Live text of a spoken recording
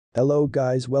Hello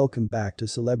guys, welcome back to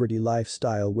Celebrity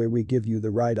Lifestyle where we give you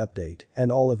the right update and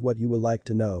all of what you would like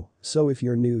to know. So if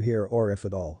you're new here or if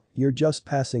at all, you're just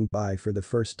passing by for the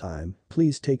first time,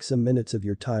 please take some minutes of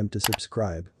your time to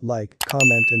subscribe, like,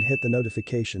 comment and hit the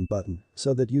notification button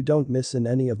so that you don't miss in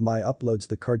any of my uploads.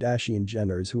 The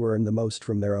Kardashian-Jenners who earn the most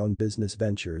from their own business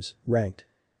ventures, ranked.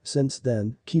 Since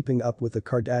then, Keeping Up with the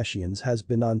Kardashians has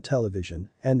been on television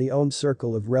and the own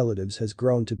circle of relatives has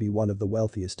grown to be one of the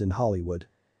wealthiest in Hollywood.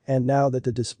 And now that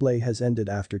the display has ended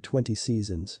after 20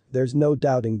 seasons, there's no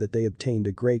doubting that they obtained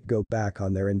a great go back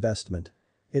on their investment.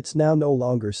 It's now no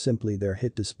longer simply their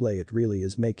hit display, it really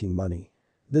is making money.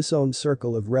 This own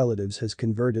circle of relatives has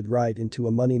converted right into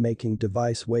a money-making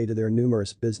device way to their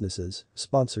numerous businesses,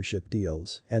 sponsorship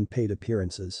deals, and paid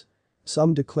appearances.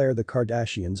 Some declare the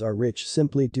Kardashians are rich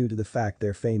simply due to the fact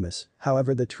they're famous,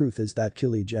 however the truth is that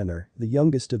Kylie Jenner, the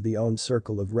youngest of the own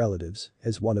circle of relatives,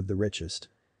 is one of the richest.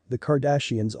 The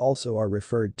Kardashians also are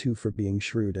referred to for being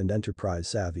shrewd and enterprise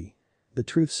savvy. The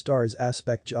truth stars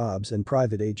aspect jobs and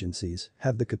private agencies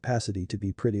have the capacity to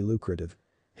be pretty lucrative.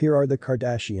 Here are the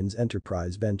Kardashians'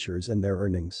 enterprise ventures and their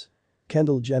earnings.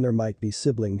 Kendall Jenner might be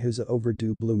sibling who's a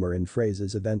overdue bloomer in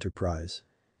phrases of enterprise.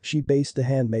 She based the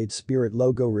handmade spirit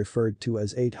logo referred to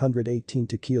as 818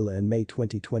 Tequila in May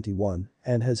 2021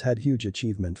 and has had huge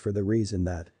achievement for the reason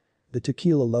that the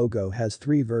tequila logo has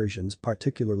three versions,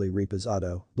 particularly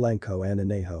Reposado, Blanco and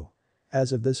Añejo.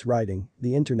 As of this writing,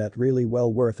 the internet really well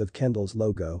worth of Kendall's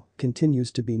logo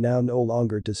continues to be now no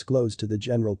longer disclosed to the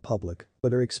general public,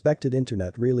 but her expected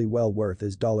internet really well worth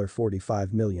is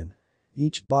 $45 million.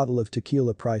 Each bottle of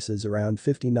tequila prices around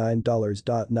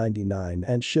 $59.99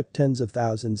 and shipped tens of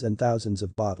thousands and thousands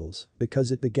of bottles because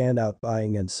it began out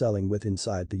buying and selling with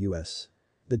inside the US.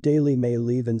 The Daily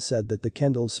Mail even said that the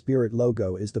Kendall Spirit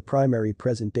logo is the primary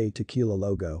present-day tequila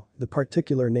logo. The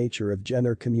particular nature of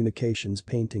Jenner Communications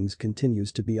paintings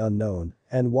continues to be unknown,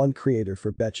 and one creator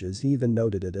for Betches even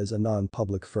noted it as a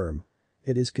non-public firm.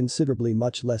 It is considerably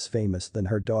much less famous than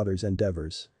her daughter's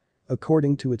endeavors.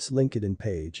 According to its LinkedIn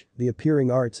page, the appearing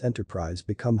arts enterprise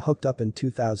became hooked up in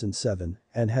 2007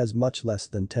 and has much less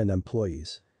than 10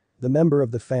 employees. The member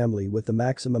of the family with the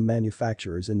maximum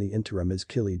manufacturers in the interim is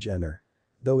Kylie Jenner.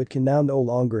 Though it can now no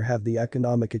longer have the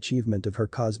economic achievement of her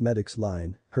cosmetics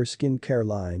line, her skincare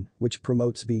line, which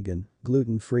promotes vegan,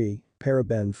 gluten-free,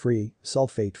 paraben-free,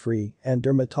 sulfate-free, and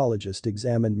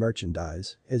dermatologist-examined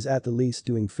merchandise, is at the least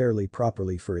doing fairly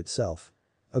properly for itself.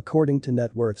 According to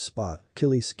Net Worth Spot,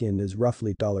 Kylie Skin is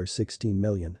roughly $16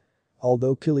 million.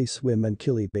 Although Kylie Swim and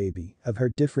Kylie Baby, of her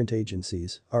different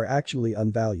agencies, are actually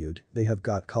unvalued, they have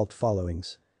got cult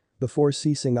followings. Before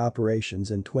ceasing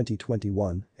operations in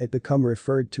 2021, it became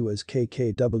referred to as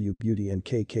KKW Beauty and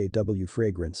KKW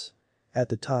Fragrance. At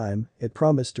the time, it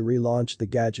promised to relaunch the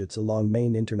gadgets along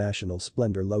main international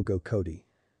splendor logo Coty.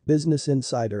 Business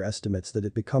Insider estimates that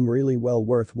it became really well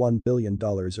worth $1 billion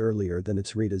earlier than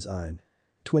its redesign.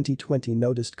 2020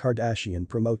 noticed Kardashian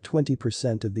promote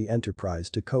 20% of the enterprise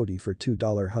to Coty for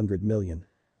 $200 million.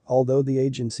 Although the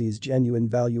agency's genuine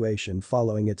valuation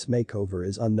following its makeover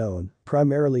is unknown,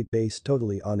 primarily based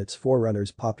totally on its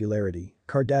forerunner's popularity,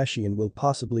 Kardashian will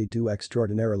possibly do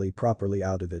extraordinarily properly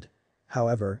out of it.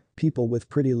 However, people with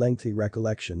pretty lengthy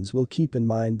recollections will keep in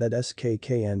mind that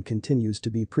SKKN continues to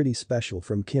be pretty special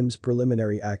from Kim's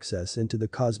preliminary access into the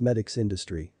cosmetics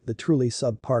industry, the truly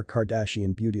subpar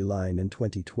Kardashian beauty line in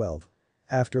 2012.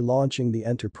 After launching the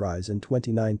enterprise in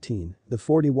 2019, the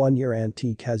 41-year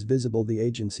antique has visible the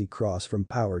agency cross from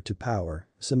power to power,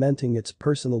 cementing its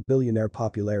personal billionaire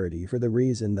popularity for the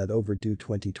reason that overdue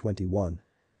 2021.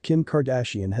 Kim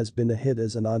Kardashian has been a hit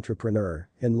as an entrepreneur,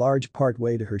 in large part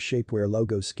way to her shapewear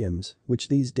logo Skims, which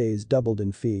these days doubled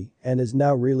in fee and is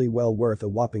now really well worth a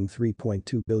whopping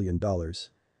 $3.2 billion.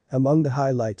 Among the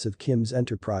highlights of Kim's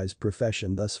enterprise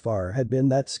profession thus far had been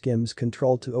that Skims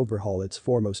controlled to overhaul its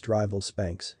foremost rival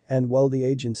Spanx, and while the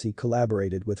agency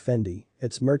collaborated with Fendi,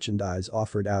 its merchandise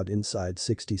offered out inside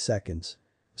 60 seconds.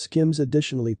 Skims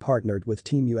additionally partnered with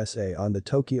Team USA on the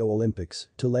Tokyo Olympics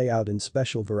to lay out in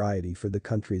special variety for the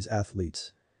country's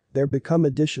athletes. There become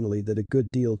additionally that a good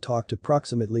deal talked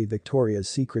approximately Victoria's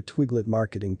Secret Twiglet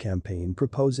marketing campaign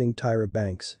proposing Tyra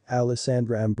Banks,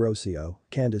 Alessandra Ambrosio,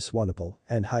 Candice Swanepoel,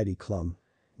 and Heidi Klum.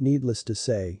 Needless to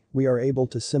say, we are able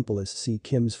to simplest see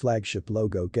Kim's flagship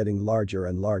logo getting larger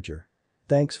and larger.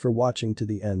 Thanks for watching to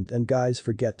the end and guys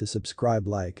forget to subscribe,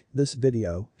 like this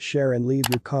video, share and leave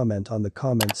your comment on the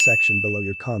comment section below.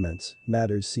 Your comments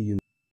matters. See you.